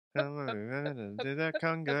Did that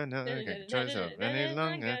conga no try so any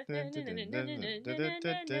longer?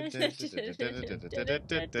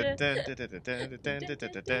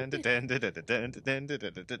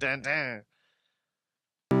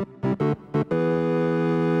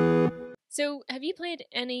 So, have you played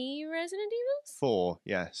any Resident Evils? 4,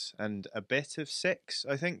 yes, and a bit of 6,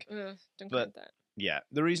 I think. Don't But- count that. Yeah,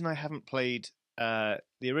 the reason I haven't played the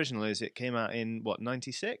original is it came out in what,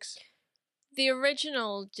 96? The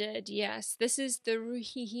original did, yes. This is the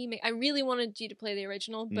remake. I really wanted you to play the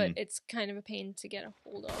original, but it's kind of a pain to get a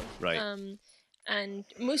hold of. Right. And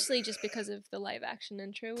mostly just because of the live action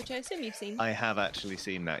intro, which I assume you've seen. I have actually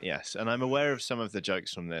seen that, yes, and I'm aware of some of the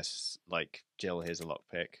jokes from this, like Jill, here's a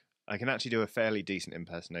lockpick. I can actually do a fairly decent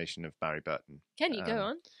impersonation of Barry Burton. Can you go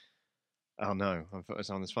on? Oh no, I thought it was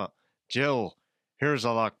on the spot. Jill, here's a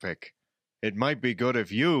lockpick. It might be good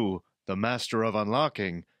if you, the master of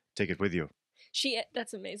unlocking, take it with you.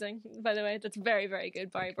 That's amazing, by the way. That's very, very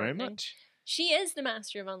good, Barry Burton. Very much. She is the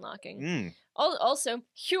master of unlocking. Mm. Also,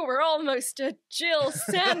 you were almost a Jill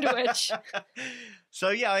sandwich. So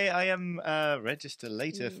yeah, I am register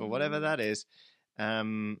later for whatever that is.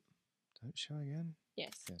 Don't show again.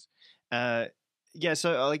 Yes. Yeah.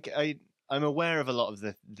 So like I'm aware of a lot of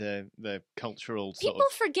the cultural sort People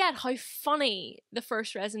of. forget how funny the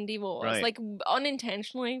first Resident Evil was. Right. Like,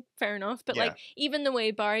 unintentionally, fair enough. But, Yeah. like, even the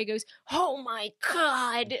way Barry goes, oh my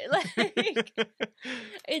god! Like,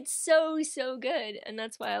 it's so, so good. And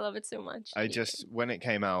that's why I love it so much. When it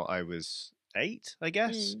came out, I was 8, I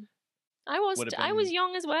guess. I was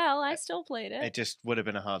young as well. I still played it. It just would have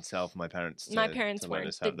been a hard sell for my parents. My parents to let weren't.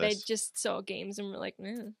 us have They this. just saw games and were like,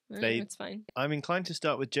 it's fine. I'm inclined to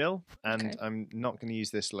start with Jill, and Okay. I'm not going to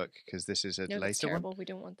use this look because this is a No, that's later terrible. one. We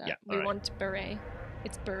don't want that. Yeah, we alright. want Beret.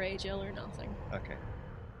 It's Beret Jill or nothing. Okay.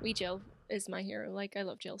 Jill is my hero. Like, I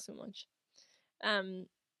love Jill so much.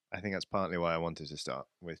 I think that's partly why I wanted to start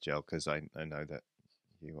with Jill, because I know that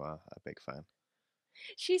you are a big fan.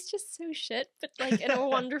 She's just so shit, but like in a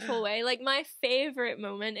wonderful way. Like, my favorite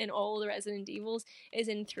moment in all the Resident Evils is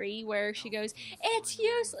in 3, where she goes, "It's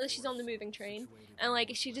useless." She's on the moving train, and like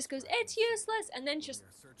she just goes, "It's useless," and then just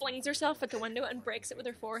flings herself at the window and breaks it with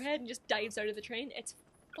her forehead and just dives out of the train. It's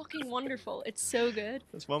fucking wonderful. It's so good.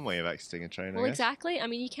 That's one way of exiting a train. Well, I guess. exactly. I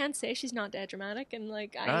mean, you can't say she's not dead dramatic, and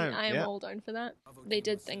like I am yeah. all down for that. They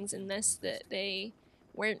did things in this that they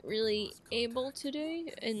weren't really able to do,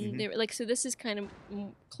 and they were like, so this is kind of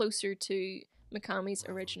closer to Mikami's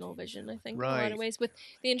original vision, I think, in a lot Right. of ways, with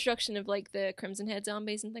the introduction of like the Crimson Head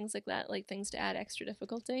zombies and things like that, like things to add extra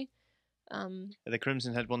difficulty. Are the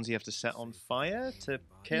Crimson Head ones you have to set on fire to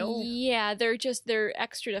kill? Yeah, they're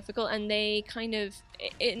extra difficult, and they kind of,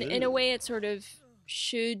 in a way, it sort of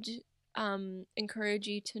should encourage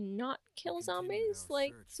you to not kill zombies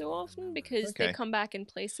like so often, because they Okay. come back in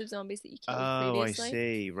place of zombies that you killed Oh, previously. I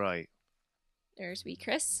see. Right. There's wee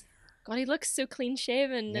Chris. God, he looks so clean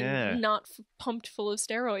shaven Yeah. and not pumped full of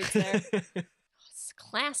steroids there. It's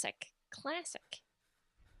classic.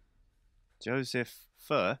 Joseph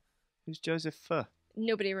Fur? Who's Joseph Fur?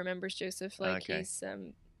 Nobody remembers Joseph. Like, Okay. he's I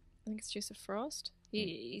think it's Joseph Frost.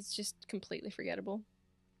 He's just completely forgettable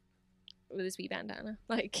with his wee bandana.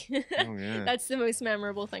 Like, Oh, yeah. that's the most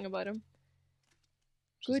memorable thing about him.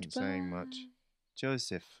 Isn't saying much.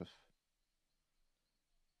 Joseph.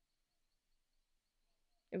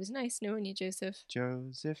 It was nice knowing you, Joseph.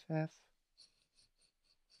 Joseph F.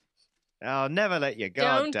 I'll never let you go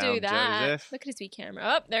Don't down, do that. Joseph. Look at his wee camera.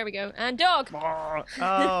 Oh, there we go. And dog.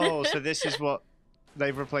 Oh, so this is what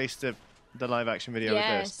they've replaced the live action video with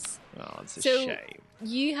this. Oh, it's a So- shame.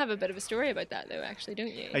 You have a bit of a story about that, though, actually,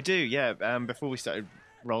 don't you? I do, yeah. Before we started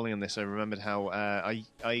rolling on this, I remembered how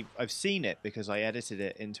I've seen it because I edited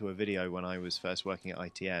it into a video when I was first working at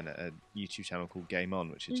ITN at a YouTube channel called Game On,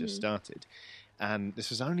 which had just started. And this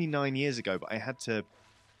was only 9 years ago, but I had to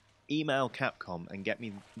email Capcom and get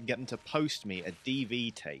them to post me a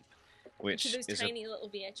DV tape, which To those is tiny little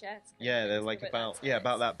VHS. yeah, they're like about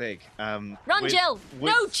that big. Run, with- Jill! with-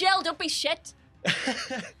 No, Jill, don't be shit!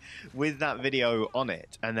 with that video on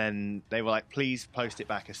it, and then they were like, please post it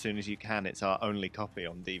back as soon as you can, it's our only copy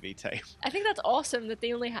on DV tape. I think that's awesome that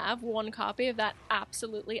they only have one copy of that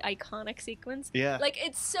absolutely iconic sequence. Yeah. Like,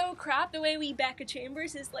 it's so crap. The way wee Becca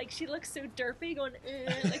Chambers is like, she looks so derpy, going,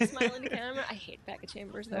 like smiling at the camera. I hate Becca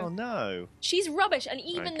Chambers, though. Oh no. She's rubbish, and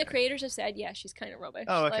even Okay. the creators have said, yeah, she's kind of rubbish.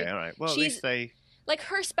 Oh, okay, Like, alright. Well, at she's- least they... Like,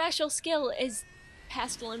 her special skill is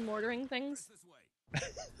pestle and mortaring things.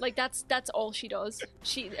 Like, that's all she does.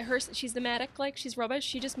 She's the medic, like, she's rubbish.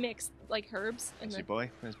 She just makes, like, herbs. And There's your then,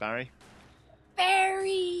 boy. There's Barry.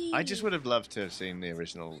 Barry! I just would have loved to have seen the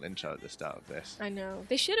original intro at the start of this. I know.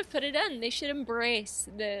 They should have put it in. They should embrace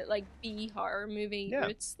the, like, B horror movie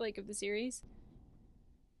roots, like, of the series.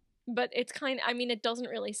 But it's kind of, I mean, it doesn't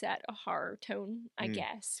really set a horror tone, I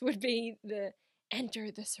guess, would be the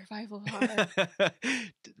enter the survival horror.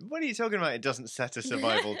 What are you talking about? It doesn't set a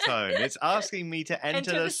survival tone. It's asking me to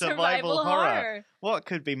enter the survival horror. What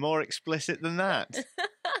could be more explicit than that?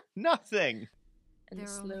 Nothing. And the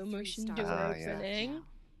slow motion door opening. Yeah.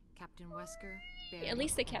 Captain Wesker, Yeah, at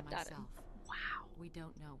least they kept that in. Wow. We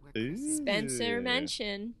don't know where Ooh. Spencer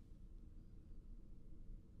Mansion.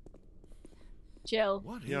 Jill.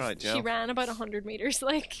 You're right, Jill. She ran about 100 meters.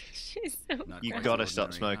 Like, she's so You crazy. gotta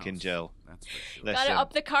stop smoking, Jill. Gotta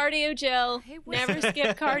up the cardio, Jill. Hey, Never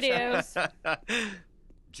skip cardio.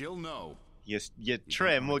 Jill, no. You're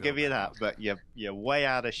trim, we'll give you that, but you're way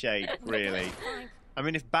out of shape, really. I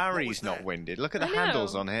mean, if Barry's not winded, look at the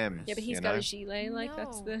handles on him. Yeah, but he's got a gilet. Like,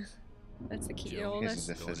 that's the key to all His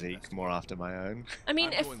this. is a physique more after my own. I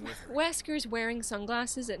mean, if Wesker's wearing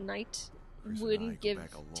sunglasses at night wouldn't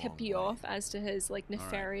tip you off as to his, like,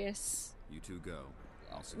 nefarious, You two go.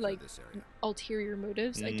 I'll secure like, this area. ulterior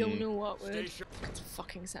motives. I don't know what would. Look at the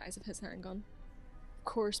fucking size of his handgun. Of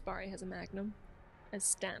course Barry has a Magnum. As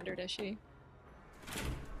standard issue.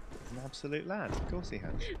 An absolute lad. Of course he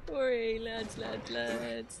has. Hooray, lads.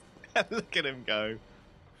 Look at him go.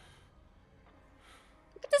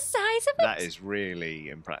 Look at the size of it! That is really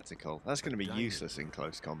impractical. That's going to be useless in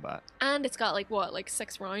close combat. And it's got, like, what, like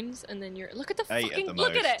 6 rounds? And then you're... Look at the 8 fucking... at the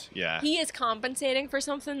Look most. at it! Yeah. He is compensating for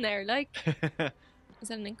something there, like... Is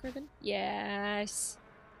that an ink ribbon? Yes.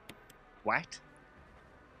 What?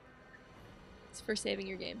 It's for saving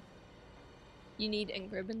your game. You need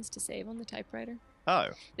ink ribbons to save on the typewriter. Oh.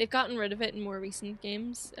 They've gotten rid of it in more recent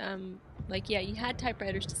games. Like, yeah, you had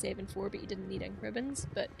typewriters to save in 4, but you didn't need ink ribbons.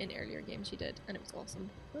 But in earlier games you did, and it was awesome.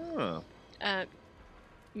 Oh.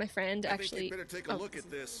 My friend I actually... think you better take a look at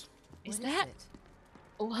this. Is What is that it?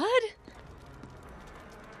 blood?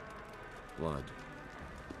 Blood.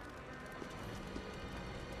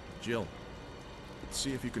 Jill,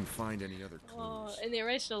 see if you can find any other clues. Oh, in the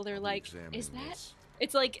original they're like, Examine is that... this.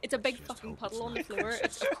 It's like, it's a big Just fucking hope puddle it's on the not floor.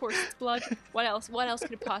 Christmas. Of course it's blood. What else? What else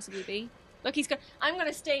could it possibly be? Look, he's going, I'm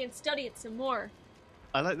gonna stay and study it some more.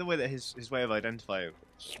 I like the way that his way of identifying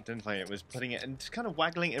it was putting it and just kind of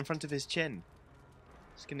waggling it in front of his chin.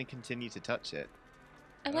 Just going to continue to touch it.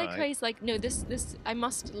 I like how Alright. he's like, no, this, I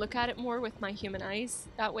must look at it more with my human eyes.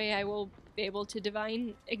 That way I will be able to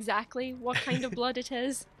divine exactly what kind of blood it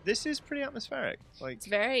is. This is pretty atmospheric. Like, It's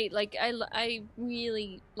very, like, I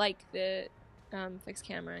really like the fixed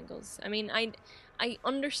camera angles. I mean, I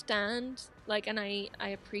understand, like, and I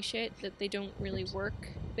appreciate that they don't really work.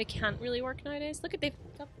 They can't really work nowadays. Look at, they've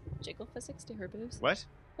got jiggle physics to her boobs. what?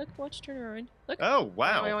 Look, watch, turn around. Look. Oh,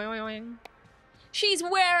 wow. Oing, oing, oing, oing. She's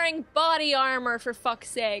wearing body armor, for fuck's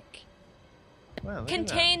sake. Wow, look at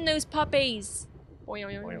Contain those puppies. Oing,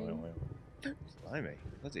 oing, that. oing, Oing, oing. oing, oing. Blimey.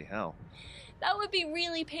 Bloody hell. That would be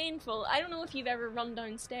really painful. I don't know if you've ever run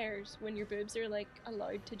downstairs when your boobs are, like,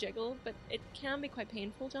 allowed to jiggle, but it can be quite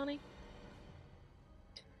painful, Johnny.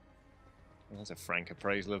 Well, that's a frank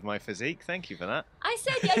appraisal of my physique. Thank you for that. I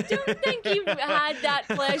said I don't think you've had that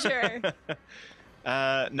pleasure.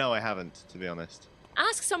 No, I haven't, to be honest.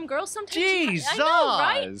 Ask some girls sometimes. Jesus! I know,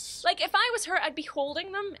 right? Like, if I was her, I'd be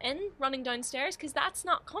holding them in, running downstairs, because that's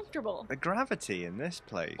not comfortable. The gravity in this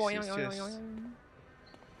place Boing, is oing, just... oing, oing.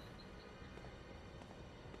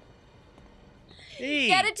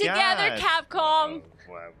 Get it together, Capcom!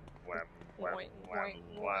 Wow. Boing, boing,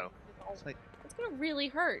 Wow. boing. It's like It's gonna really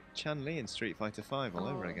hurt. Chun-Li in Street Fighter V all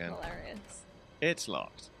over again. Hilarious. It's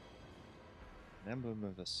locked. An emblem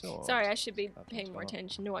of a sword. Sorry, I should be Up paying on more top.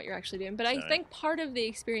 attention to what you're actually doing, but I Sorry. think part of the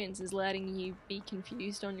experience is letting you be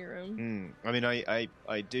confused on your own. I mean,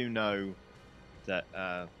 I do know that...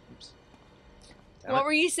 oops. Damn What it.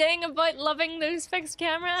 were you saying about loving those fixed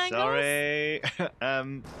camera angles? Sorry.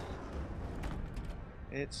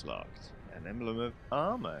 It's locked. An emblem of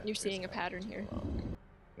armor. You're is seeing a locked. pattern here.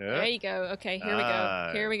 Yeah. There you go. Okay, here we go. Ah.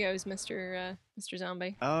 Here we goes, Mr.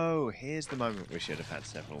 Zombie. Oh, here's the moment we should have had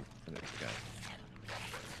several minutes ago.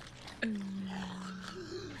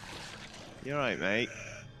 You're right, mate.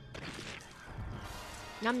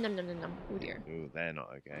 Num num num num num. Oh dear. Ooh, they're not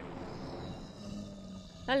okay.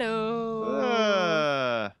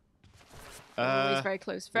 Hello. Oh, he's very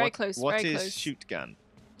close. Very close. What very is close. shoot gun?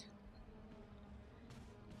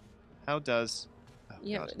 How does... Oh,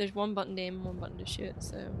 Yeah, God. there's one button to aim, one button to shoot.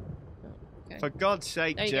 So. Oh, okay. For God's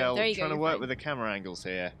sake, There you go, Jill, there you go, trying to you're work fine. with the camera angles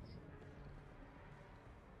here.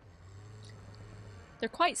 They're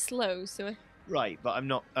quite slow, so Right, but I'm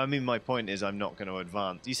not. I mean, my point is, I'm not going to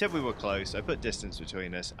advance. You said we were close. I put distance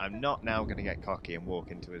between us. I'm not now going to get cocky and walk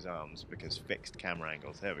into his arms because fixed camera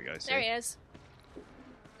angles. There we go. See? There he is.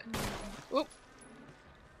 Oop.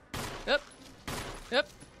 Up. Up.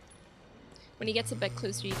 When he gets a bit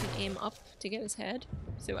closer, you can aim up to get his head.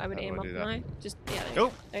 So I would How do aim I up do that? now. Just yeah.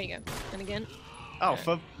 There you go. And again. Oh,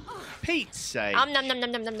 for Pete's sake! Nom nom nom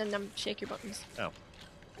nom nom nom nom. Shake your buttons. Oh.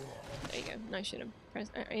 There you go. Now shoot him.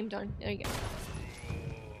 Press. Aim down. There you go.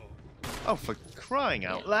 Oh, for crying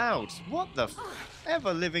out loud! What the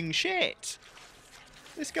ever living shit?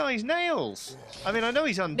 This guy's nails. I mean, I know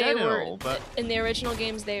he's undead and all, but in the original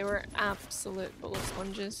games they were absolute bullet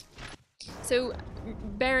sponges. So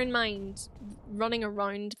bear in mind, running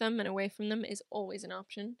around them and away from them is always an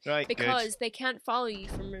option. right, Because they can't follow you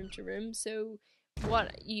from room to room. So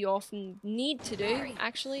what you often need to do,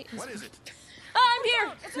 actually, is... What is it? Oh, I'm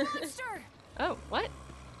here! It's a monster! Oh, what?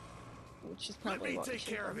 Which is Let probably me what we take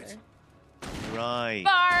should care have of it. there. good. Right.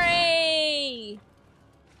 Barry!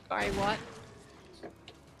 Barry, what?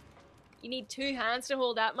 You need 2 hands to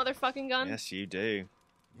hold that motherfucking gun? Yes, you do.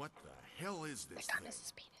 What the hell is this Gun thing? is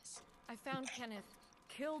his penis. I found Kenneth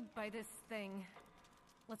killed by this thing.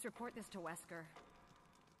 Let's report this to Wesker.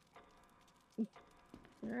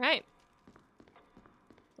 Alright.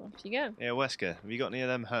 Off you go. Yeah, Wesker, have you got any of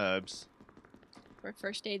them herbs? For a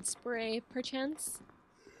first aid spray, perchance?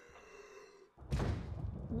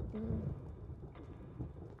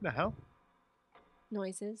 The hell?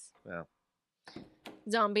 Noises. Well,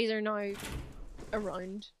 Zombies are now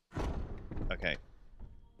around. okay.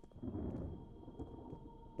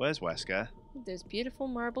 Where's Wesker? Those beautiful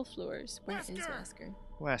marble floors. Where is Wesker! Wesker?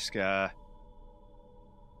 Wesker.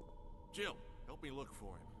 Jill, help me look for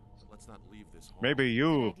him. Let's not leave this hall. Maybe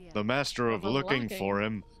you, Good idea. the master of Of looking unlocking. for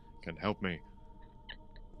him, can help me.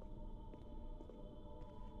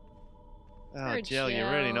 Oh, Poor Jill, you're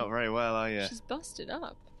really Jill. not very well, are you? She's busted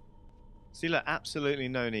up. See, look, absolutely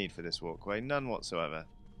no need for this walkway. None whatsoever.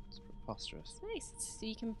 It's preposterous. It's nice, so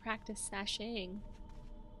you can practice sashaying.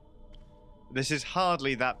 This is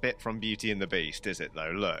hardly that bit from Beauty and the Beast, is it,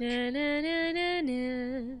 though? Look. Na, na, na, na,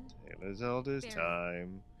 na. Taylor's old as Barry.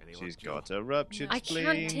 time. Any She's luck, got a ruptured I spleen.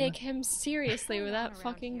 can't take him seriously What's with going that on around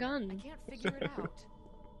fucking here? gun. I can't figure it out.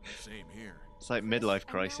 Same here. It's like Chris midlife and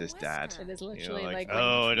now crisis, Dad. Wesker. It is You're literally like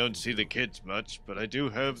Oh, I don't see the kids much, but I do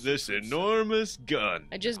have this enormous gun.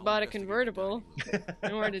 I just bought a convertible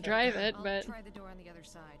in order to drive it, I'll but try the door on the other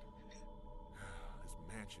side. This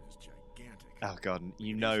mansion is gigantic. Oh god,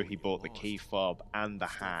 you know he bought the key fob and the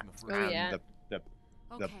hat Oh, and yeah. the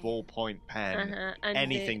Okay. ballpoint pen. and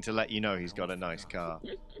Anything to let you know he's got a nice car.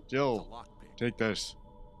 It's Jill, a lockpick. take this.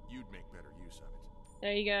 You'd make better use of it.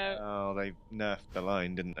 there you go. Oh, they nerfed the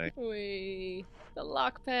line, didn't they? Wee, the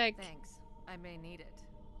lockpick. Thanks. I may need it.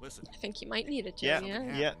 Listen. I think you might need it, Joe. Yeah. Yeah.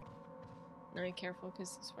 something Yeah. happened. Now be careful,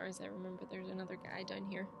 because as far as I remember, there's another guy down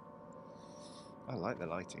here. I like the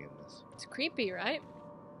lighting in this. It's creepy, right?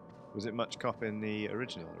 Was it much cop in the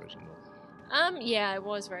original? Yeah, it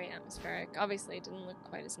was very atmospheric. Obviously, it didn't look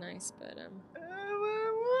quite as nice, but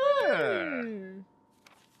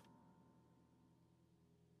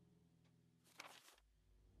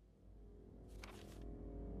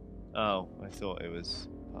Oh, I thought it was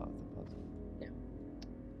part of the puzzle.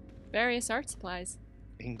 various art supplies.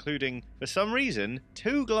 Including, for some reason,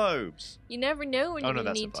 2 globes. You never know when Oh, you're no, gonna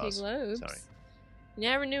that's a need 2 vase. globes. Sorry. You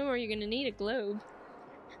never know where you're gonna need a globe.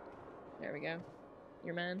 There we go.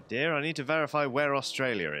 Your man. Dear, I need to verify where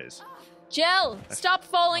Australia is. Jill, stop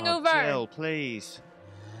falling Oh, over. Jill, please.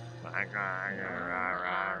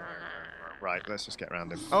 Right, let's just get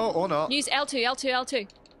around him. Oh, or not. Use L2, L2, L2.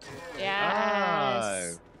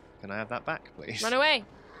 Yes. Oh. Can I have that back, please? Run away.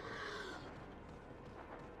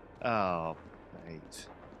 Oh, mate.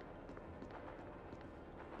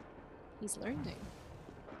 He's learning.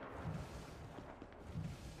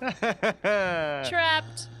 How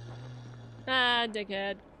Trapped. Ah,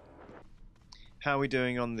 dickhead. are we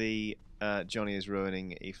doing on the Johnny is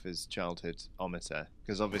ruining Aoife's childhood ometer?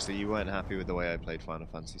 Because obviously you weren't happy with the way I played Final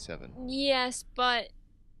Fantasy VII. Yes, but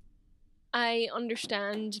I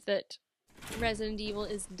understand that Resident Evil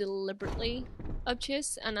is deliberately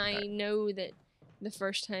obtuse, and I know that the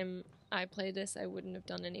first time I played this, I wouldn't have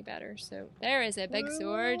done any better. So there is a big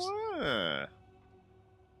sword. Ah.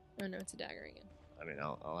 Oh no, it's a dagger again. I mean,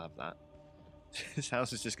 I'll have that. This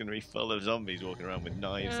house is just going to be full of zombies walking around with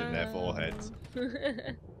knives in their foreheads.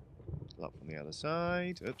 Lock from the other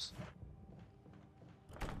side. Oops.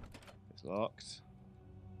 It's locked.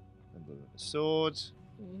 And with a sword.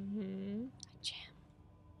 Mm-hmm. Jam.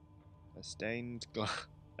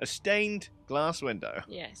 A stained glass window.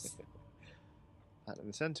 Yes. That in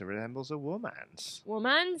the center resembles a woman's.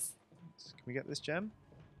 Woman's? Can we get this gem?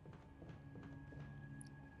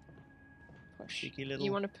 Push. Cheeky little...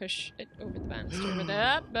 You want to push it over the banister with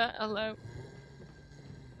that, but hello.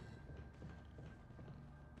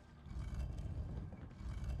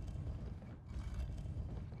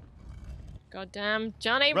 Goddamn,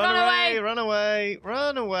 Johnny, run away! Run away!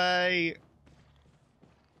 Run away!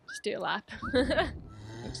 Just do a lap.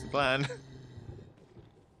 That's the plan.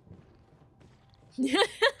 Of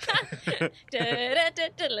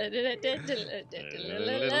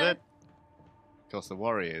course, the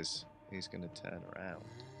warriors. He's going to turn around.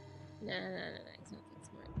 No, it's not that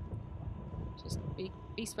smart. Just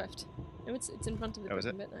be swift. No, it's in front of the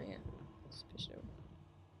broken bit now, yeah. Just push it over.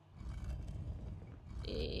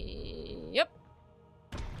 Yep.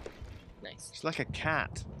 Nice. He's like a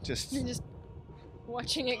cat. Just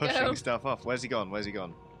watching it pushing go. stuff off. Where's he gone? Where's he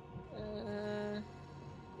gone? The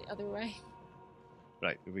other way.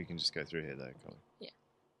 Right, we can just go through here, though, can't we? Yeah.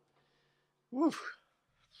 Woof.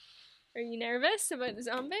 Are you nervous about the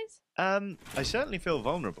zombies? I certainly feel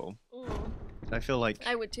vulnerable. Mm. I feel like...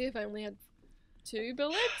 I would too if I only had 2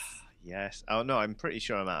 bullets. Yes. Oh, no, I'm pretty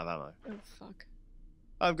sure I'm out of ammo. Oh, fuck.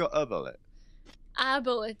 I've got a bullet. A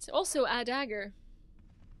bullet. Also a dagger.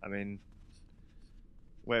 I mean...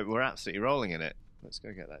 We're absolutely rolling in it. Let's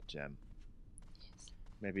go get that gem. Yes.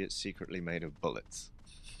 Maybe it's secretly made of bullets.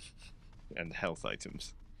 And health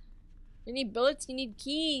items. You need bullets, you need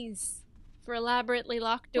keys. For elaborately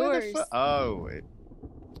locked doors. Oh,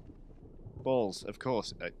 balls! Of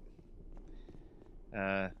course,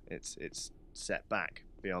 it's set back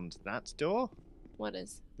beyond that door. What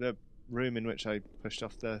is? The room in which I pushed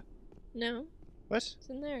off the. No. What? It's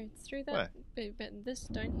in there. It's through that. Where? But this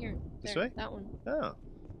down here. This there, way? That one. Oh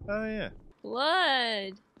yeah.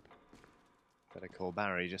 Blood. Better call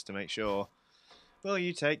Barry just to make sure. Will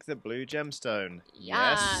you take the blue gemstone?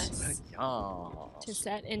 Yes. Yes. To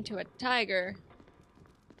set into a tiger.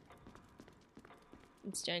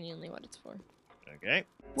 It's genuinely what it's for. Okay.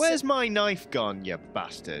 Where's my knife gone, you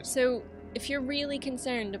bastard? So, if you're really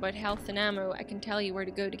concerned about health and ammo, I can tell you where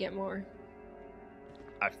to go to get more.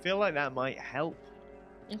 I feel like that might help.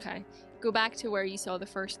 Okay. Go back to where you saw the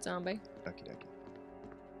first zombie. Okay.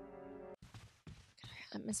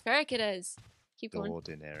 Atmospheric it is. Keep going.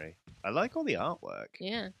 Ordinary. I like all the artwork.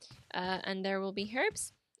 Yeah. And there will be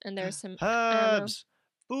herbs. And there's some herbs.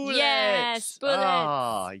 Bullets. Yes, bullets.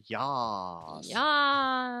 Ah, yes.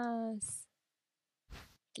 Yes.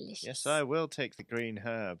 Delicious. Yes, I will take the green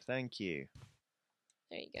herb. Thank you.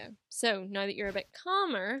 There you go. So now that you're a bit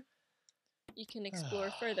calmer, you can explore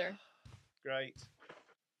further. Great.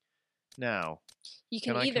 Now, you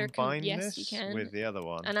can I either combine yes, this you can with the other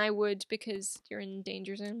one? And I would because you're in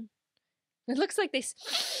danger zone. It looks like they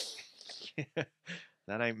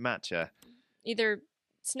that ain't matcha. either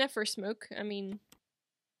sniff or smoke. I mean,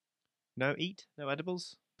 no eat, no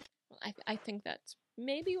edibles. well, I think that's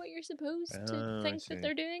maybe what you're supposed to think that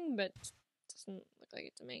they're doing, but it doesn't look like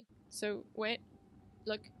it to me. So wait,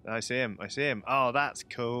 look. I see him. Oh, that's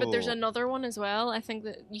cool. But there's another one as well. I think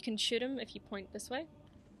that you can shoot him if you point this way.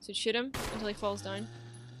 So shoot him until he falls down.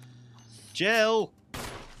 Jill.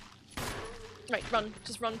 Right, run.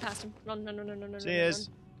 Just run past him. Run. Cheers.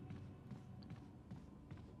 Run.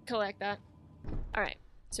 Collect that. Alright,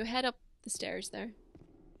 so head up the stairs there.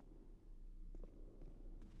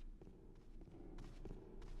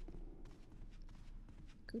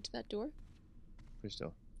 Go to that door. Which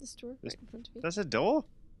door? This door, right in front of you. That's a door?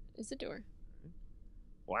 Is a door.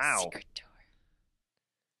 Wow. Secret door.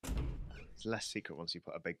 It's less secret once you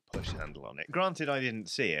put a big push handle on it. Granted, I didn't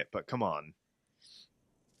see it, but come on.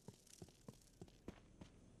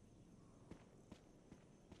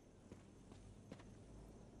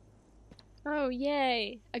 Oh,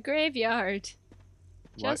 yay! A graveyard!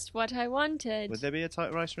 Just what I wanted. Would there be a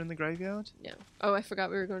typewriter in the graveyard? No. Oh, I forgot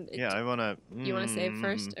we were going to... Yeah, I want to... You want to save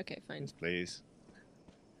first? Okay, fine. Yes, please.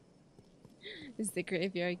 Is the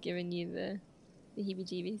graveyard giving you the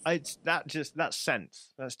heebie-jeebies? It's that's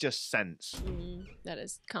sense. That's just sense. That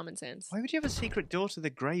is common sense. Why would you have a secret door to the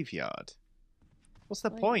graveyard? What's the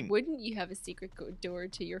Why point? Wouldn't you have a secret door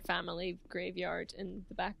to your family graveyard in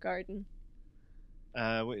the back garden?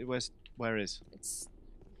 Where is? It's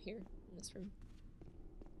here, in this room.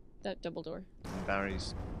 That double door.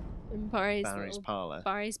 Barry's In Barry's parlour.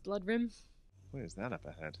 Barry's blood room. What is that up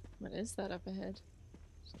ahead? What is that up ahead?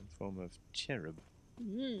 Some form of cherub.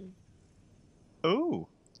 Mm. Oh!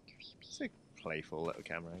 It's a playful little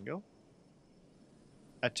camera angle.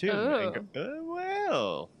 A tomb angle. Oh,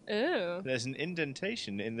 well! Oh. There's an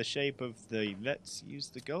indentation in the shape of the let's use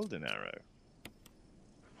the golden arrow.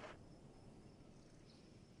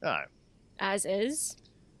 Oh. As is.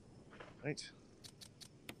 Right.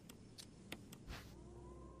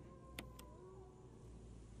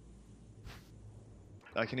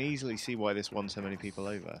 I can easily see why this won so many people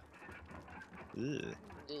over. Ugh.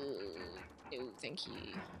 No, thank you.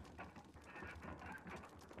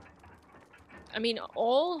 I mean,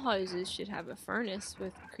 all houses should have a furnace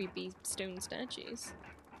with creepy stone statues.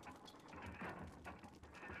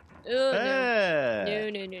 Oh, no. No,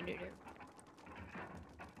 no, no, no, no.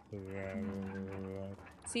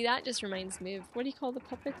 See, that just reminds me of, what do you call the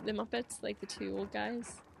puppet? The Muppets? Like the two old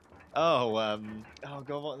guys? Oh, oh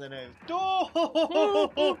god, what are their names? Oh!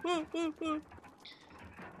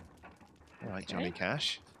 Alright, Johnny Okay.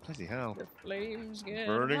 Cash. Bloody hell. The flames get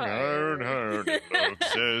Burning higher. iron hard. It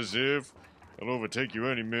looks as if I'll overtake you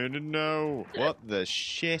any minute now. What the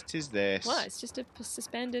shit is this? What? It's just a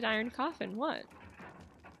suspended iron coffin. What?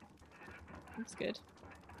 That's good.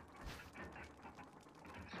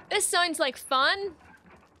 This sounds like fun.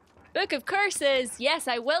 Book of Curses. Yes,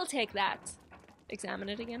 I will take that. Examine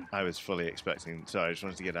it again. I was fully expecting. Sorry, I just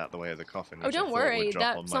wanted to get out of the way of the coffin. Oh, which I don't thought worry. would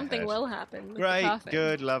drop on That my something head. will happen. With the Great, coffin.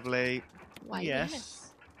 good, lovely. Why? Yes.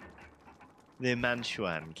 The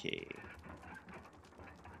Manchuan key.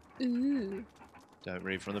 Ooh. Don't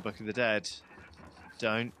read from the Book of the Dead.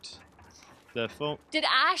 Don't. The full. Did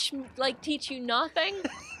Ash like teach you nothing?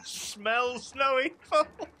 Smell snowy full.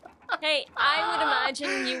 Hey, I would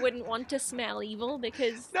imagine you wouldn't want to smell evil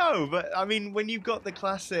because No, but I mean, when you've got the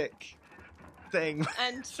classic thing,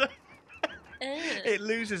 and it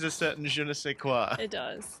loses a certain je ne sais quoi. it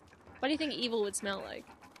does. What do you think evil would smell like?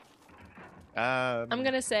 I'm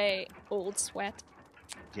gonna say old sweat,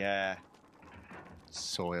 Yeah.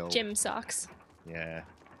 Soil. gym socks. Yeah.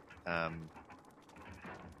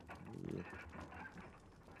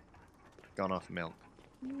 Gone off milk.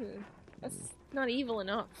 Ooh, that's not evil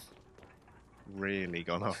enough. Really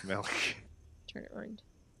gone off milk. Turn it around.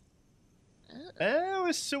 Oh,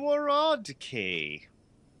 a sword key.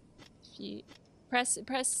 If you press,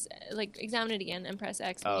 like examine it again and press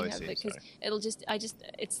X Oh, when I you have see, it because sorry. it'll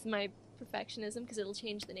it's my perfectionism because it'll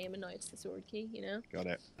change the name and now it's the sword key. You know Got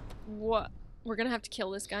it. what? We're gonna have to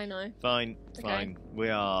kill this guy now. Fine, Okay. fine. We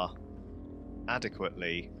are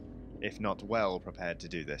adequately, if not well, prepared to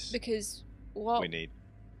do this. Because what We need.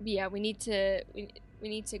 Yeah, we need to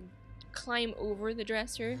climb over the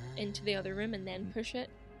dresser into the other room and then push it.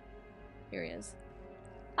 Here he is.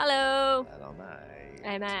 Hello. Hello, mate.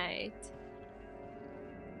 Hey, mate.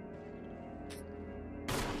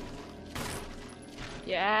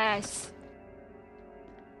 Yes.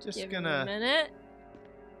 Just Give him a gonna. minute.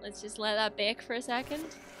 Let's just let that bake for a second.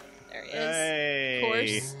 There he is. Hey. Of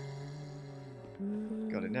course.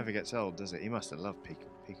 God, it never gets old, does it? He must have loved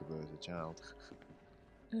peekaboo as a child.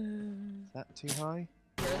 Is that too high?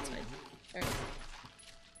 No, that's fine. There.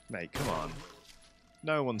 Mate, come on.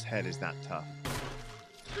 No one's head is that tough.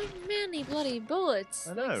 How many bloody bullets?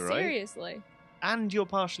 I know, Like, right? seriously. And you're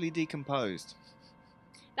partially decomposed.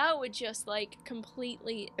 That would just, like,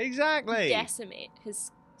 completely Exactly. decimate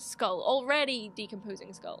his skull. Already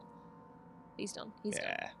decomposing skull. He's done. He's done.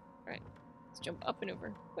 Yeah. Right. Let's jump up and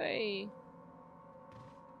over. Way.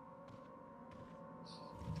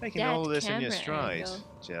 Taking Dead all this in your camera stride, angle.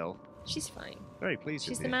 Jill. She's fine. Very pleased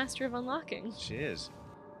She's with the you. master of unlocking. She is.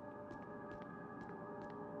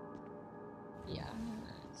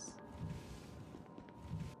 Yes.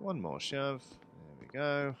 One more shove. There we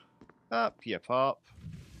go. Up you pop.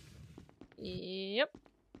 Yep.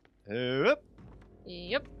 Up.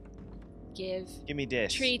 Yep. Give Give me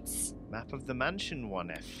this. treats. Map of the mansion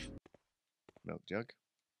 1F. Milk jug.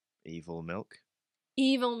 Evil milk.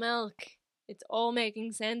 Evil milk. It's all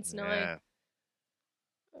making sense now. Yeah.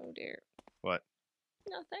 Oh dear. What?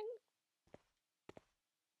 Nothing.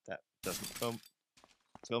 That doesn't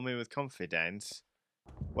fill me with confidence.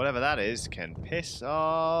 Whatever that is can piss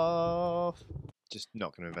off. Just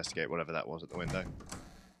not going to investigate whatever that was at the window.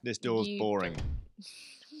 This door's You boring.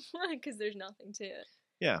 Because there's nothing to it.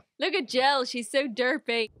 Yeah. Look at Jill. She's so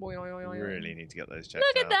derpy. Really need to get those checked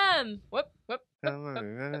Look out. at them. Whoop, whoop. Do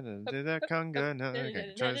that conga, no, I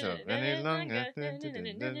can't try so any longer.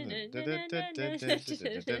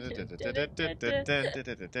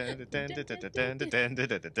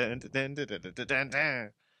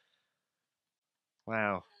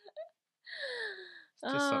 Wow.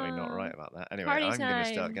 There's just something not right about that. Anyway, Party I'm going to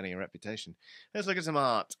time. start getting a reputation. Let's look at some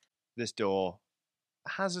art. This door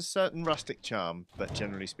has a certain rustic charm, but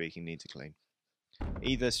generally speaking needs a clean.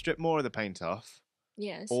 Either strip more of the paint off,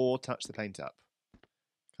 Yes. or touch the paint up.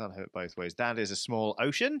 Can't have it both ways. That is a small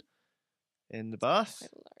ocean in the bath.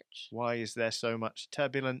 Quite large. Why is there so much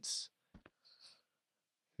turbulence?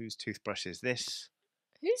 Whose toothbrush is this?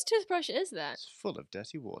 Whose toothbrush is that? It's full of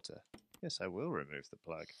dirty water. Yes, I will remove the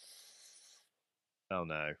plug. Oh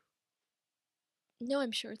no. No,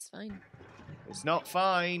 I'm sure it's fine. It's not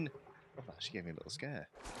fine. Oh, that actually gave me a little scare.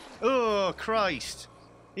 Oh, Christ.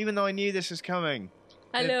 Even though I knew this was coming.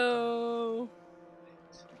 Hello.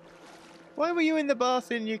 Why were you in the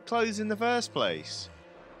bath in your clothes in the first place?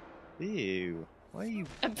 Ew. Why are you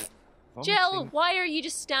Jill, vomiting? why are you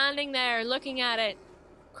just standing there looking at it?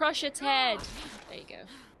 Crush its head. There you go.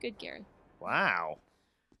 Good girl. Wow.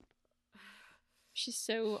 She's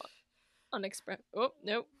so unexpressed. Oh,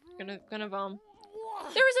 nope. Gonna vom.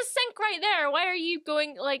 There was a sink right there. Why are you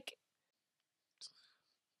going, like...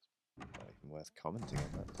 Not even worth commenting on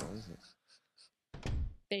that, though, is it?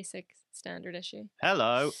 Basic standard issue.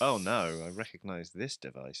 Hello. Oh no, I recognise this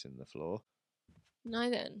device in the floor. Now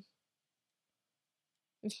then.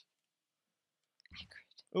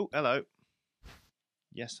 Oh, hello.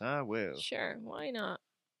 Yes, I will. Sure, why not?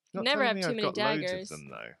 Not Never telling have me too I've many got daggers. loads of them,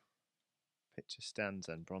 though. Picture stands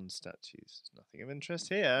and bronze statues. Nothing of interest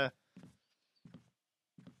here.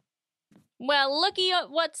 Well, looky at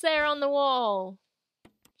what's there on the wall.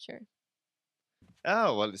 Sure.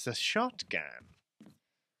 Oh, well, it's a shotgun.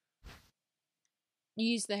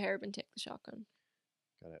 Use the herb and take the shotgun.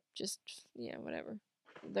 Got it. Just, yeah, whatever.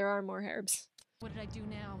 There are more herbs. What did I do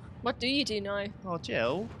now? What do you do now? Oh,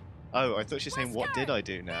 Jill. Oh, I thought she was saying, what Wesker! did I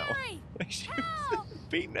do now? Barry! She Help! was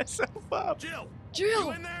beating herself up. Jill! Jill!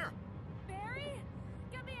 You in there? Barry?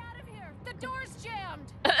 Get me out of here! The door's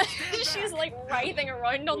jammed! She's like writhing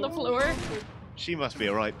around on the floor. She must be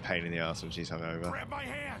a right pain in the ass when she's hungover. Grab my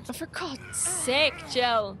hand! Oh, for God's sake,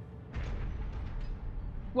 Jill.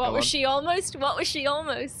 What Go was on. she almost? What was she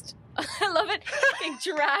almost? I love it. Being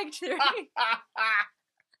dragged through.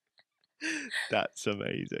 That's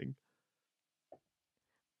amazing.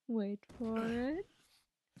 Wait for it.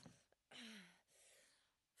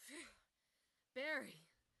 Barry.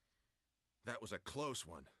 That was a close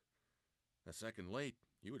one. A second late,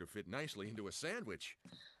 you would have fit nicely into a sandwich.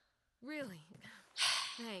 Really?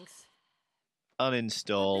 Thanks.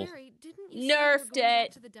 Uninstall. Barry, didn't you say you were Nerfed going back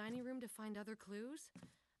it. to the dining room to find other clues?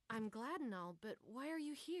 I'm glad and all, but why are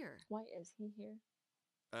you here? Why is he here?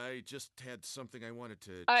 I just had something I wanted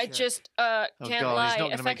to I check. just Oh can't God, lie. he's not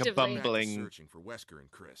going to make a Effectively. Back to bumbling searching for Wesker and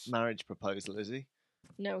Chris. marriage proposal, is he?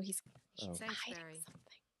 No, he's Oh. Thanks, hiding Barry.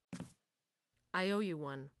 something. I owe you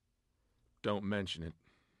one. Don't mention it.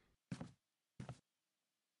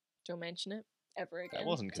 Don't mention it ever again. That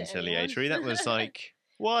wasn't to conciliatory. anyone. That was like,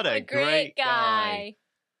 what What a great guy. guy.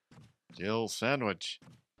 Jill sandwich.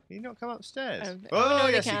 Can you not come upstairs? Oh, no,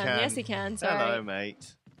 yes, they can. he can. Yes, he can. Sorry. Hello,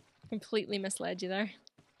 mate. Completely misled you there.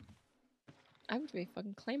 I would be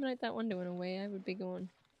fucking climbing out that window in a way. I would be going.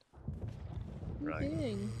 Right.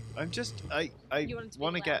 "Dang." I'm just, I You want it to be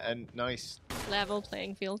want to get a level. nice. Level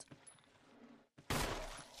playing field.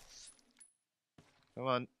 Come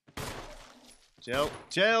on, Jill.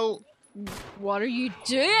 Jill. What are you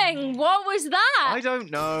doing? What was that? I don't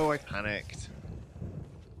know. I panicked.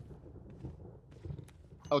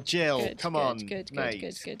 Oh, Jill, Good, come good, on, good, mate.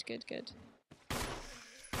 good.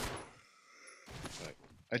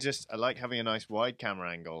 Right. I like having a nice wide camera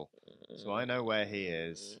angle, so I know where he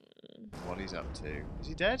is, and what he's up to. Is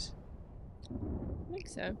he dead? I think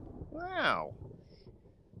so. Wow.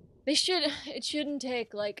 They should. It shouldn't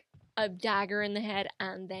take like a dagger in the head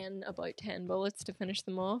and then about 10 bullets to finish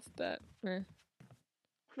them off, but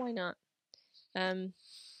why not? Don't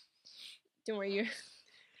worry, you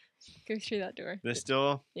go through that door. This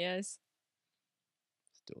door. Yes.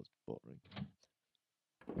 This door's boring.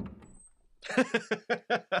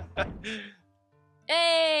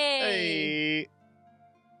 Hey! Hey.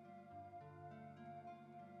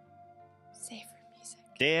 Save her music.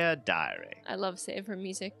 Dear Diary. I love save her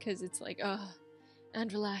music because it's like,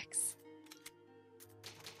 and relax.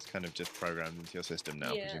 It's kind of just programmed into your system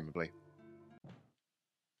now, Yeah. presumably.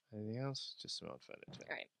 Anything else? Just some odd furniture.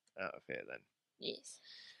 Alright. Out of here then. Yes.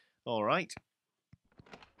 All right.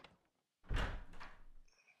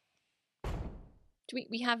 Do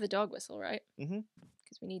we have the dog whistle, right? Mhm.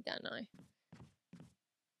 Because we need that now.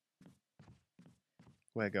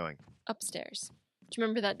 We're going. Upstairs. Do you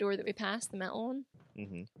remember that door that we passed, the metal one?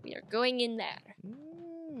 Mm-hmm. We are going in there.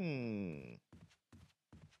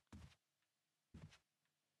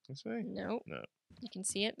 This way? No. No. You can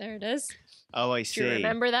see it. There it is. Oh, I Do see. you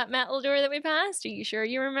remember that metal door that we passed? Are you sure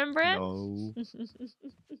you remember it? No.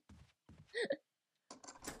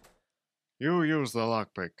 You use the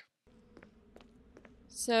lockpick.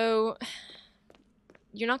 So,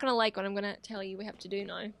 you're not going to like what I'm going to tell you we have to do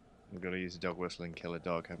now. We've got to use a dog whistle and kill a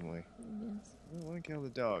dog, haven't we? Yes, I don't want to kill the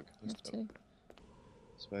dog. you have to.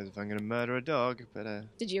 Suppose if I'm going to murder a dog, better...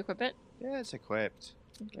 Did you equip it? Yeah, it's equipped.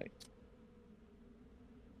 Okay.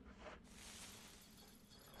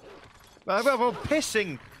 Well,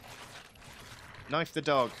 pissing! Knife the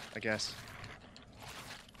dog, I guess.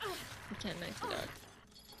 You can't knife the dog.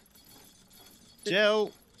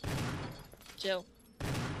 Jill! Jill.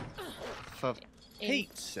 For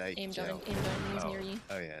Pete's sake, Aim Jill. down. Aim down. He's near you.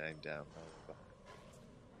 Oh yeah, aim down.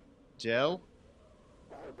 Jill?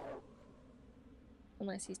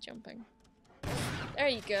 Unless he's jumping. There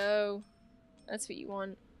you go. That's what you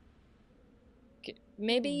want.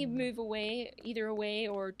 Maybe you move away, either away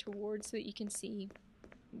or towards, so that you can see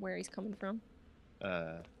where he's coming from.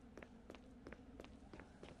 I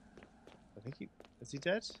think he... Is he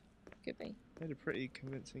dead? Could be. Made a pretty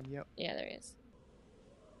convincing yep. Yeah, there he is.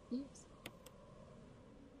 Yes.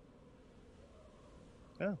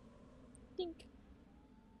 Oh. Think.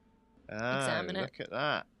 Ah, Examine it. look at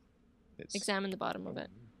that. It's... Examine the bottom of it.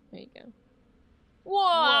 There you go. Whoa!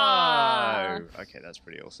 Whoa! Okay, that's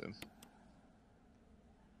pretty awesome.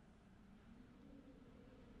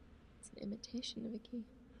 It's an imitation of a key.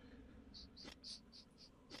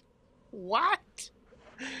 What?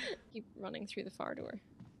 Keep running through the far door.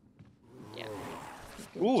 Yeah.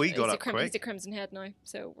 Ooh, he got up He's quick. a crimson head now,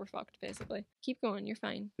 so we're fucked, basically. Keep going, you're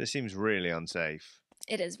fine. This seems really unsafe.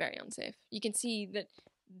 It is very unsafe. You can see that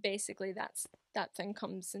basically that thing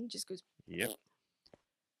comes and just goes... Yep.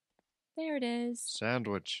 There it is.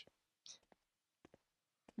 Sandwich.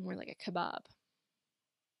 More like a kebab.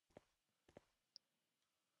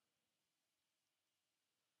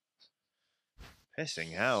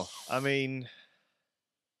 Pissing hell. I mean...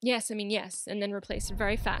 Yes, and then replace it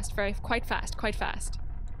very fast, quite fast.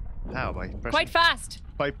 How? By pressing... Quite fast!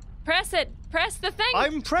 By... Press it! Press the thing!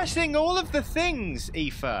 I'm pressing all of the things,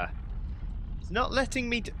 Aoife. It's not letting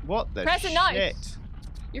me... What the Press it shit? now!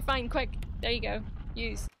 You're fine, quick. There you go.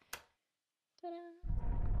 Use. Ta-da!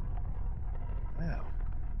 Wow.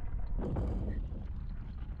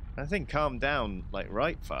 I think calm down, like,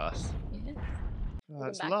 right fast. Yes. Oh,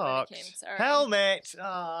 it's back where they locked. came, sorry. Helmet!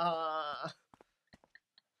 Ah.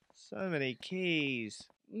 So many keys.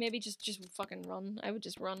 Maybe just fucking run. I would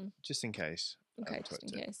just run. Just in case. Okay, I've just in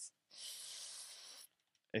equipped it. case.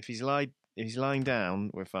 If he's lying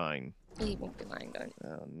down, we're fine. He won't be lying down.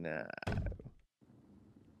 Oh no.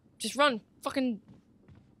 Just run. Fucking...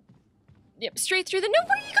 Yep, straight through the... No,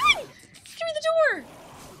 where are you going? Through the door!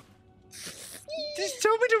 Just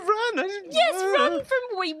told me to run. I didn't... Yes, run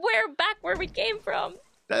from back where we came from.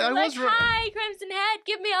 I Like, was running. hi, Crimson Head,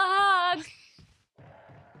 give me a hug.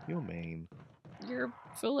 You're mean. You're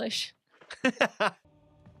foolish. There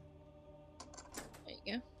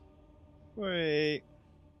you go. Wait.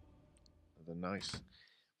 The nice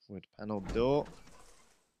wood panelled door.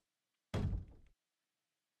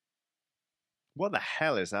 What the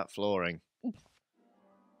hell is that flooring?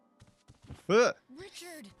 Richard!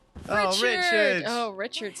 Oh, Richard! Oh,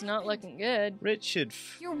 Richard's not looking good. Richard.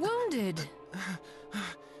 You're wounded.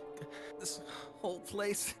 This whole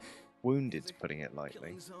place. Wounded's putting it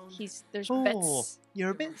lightly. There's Oh, bits. you're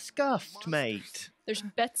a bit scuffed, mate. There's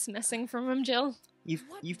bits missing from him, Jill.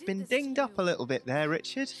 You've been dinged up a little bit there,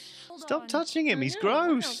 Richard. Stop touching him, he's I know,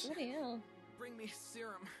 gross. wow, bloody hell. Bring me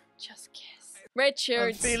serum. Just kiss. Richard.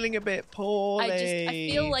 I'm feeling a bit poorly. I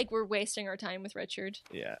feel like we're wasting our time with Richard.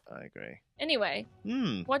 Yeah, I agree. Anyway,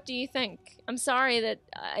 what do you think? I'm sorry that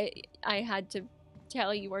I had to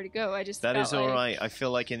tell you where to go. I just That felt is all right. I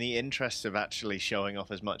feel like in the interest of actually showing off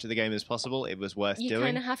as much of the game as possible, it was worth You doing.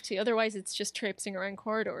 kind of have to, otherwise it's just traipsing around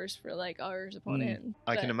corridors for like hours upon end.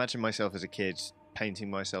 I But can imagine myself as a kid painting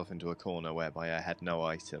myself into a corner whereby I had no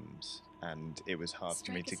items, and it was hard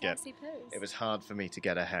for me to get. It was hard for me to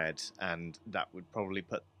get ahead, and that would probably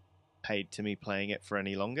put paid to me playing it for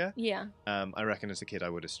any longer. Yeah. I reckon as a kid I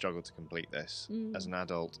would have struggled to complete this. As an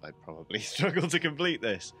adult, I'd probably struggle to complete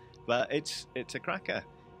this, but it's a cracker.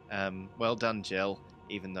 Well done, Jill.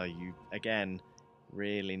 Even though you again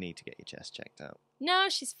really need to get your chest checked out. No,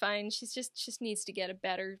 she's fine. She's just needs to get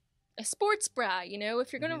a sports bra, you know?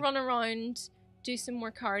 If you're going to run around, do some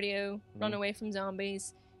more cardio, run away from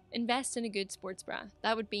zombies, invest in a good sports bra.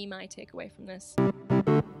 That would be my takeaway from this.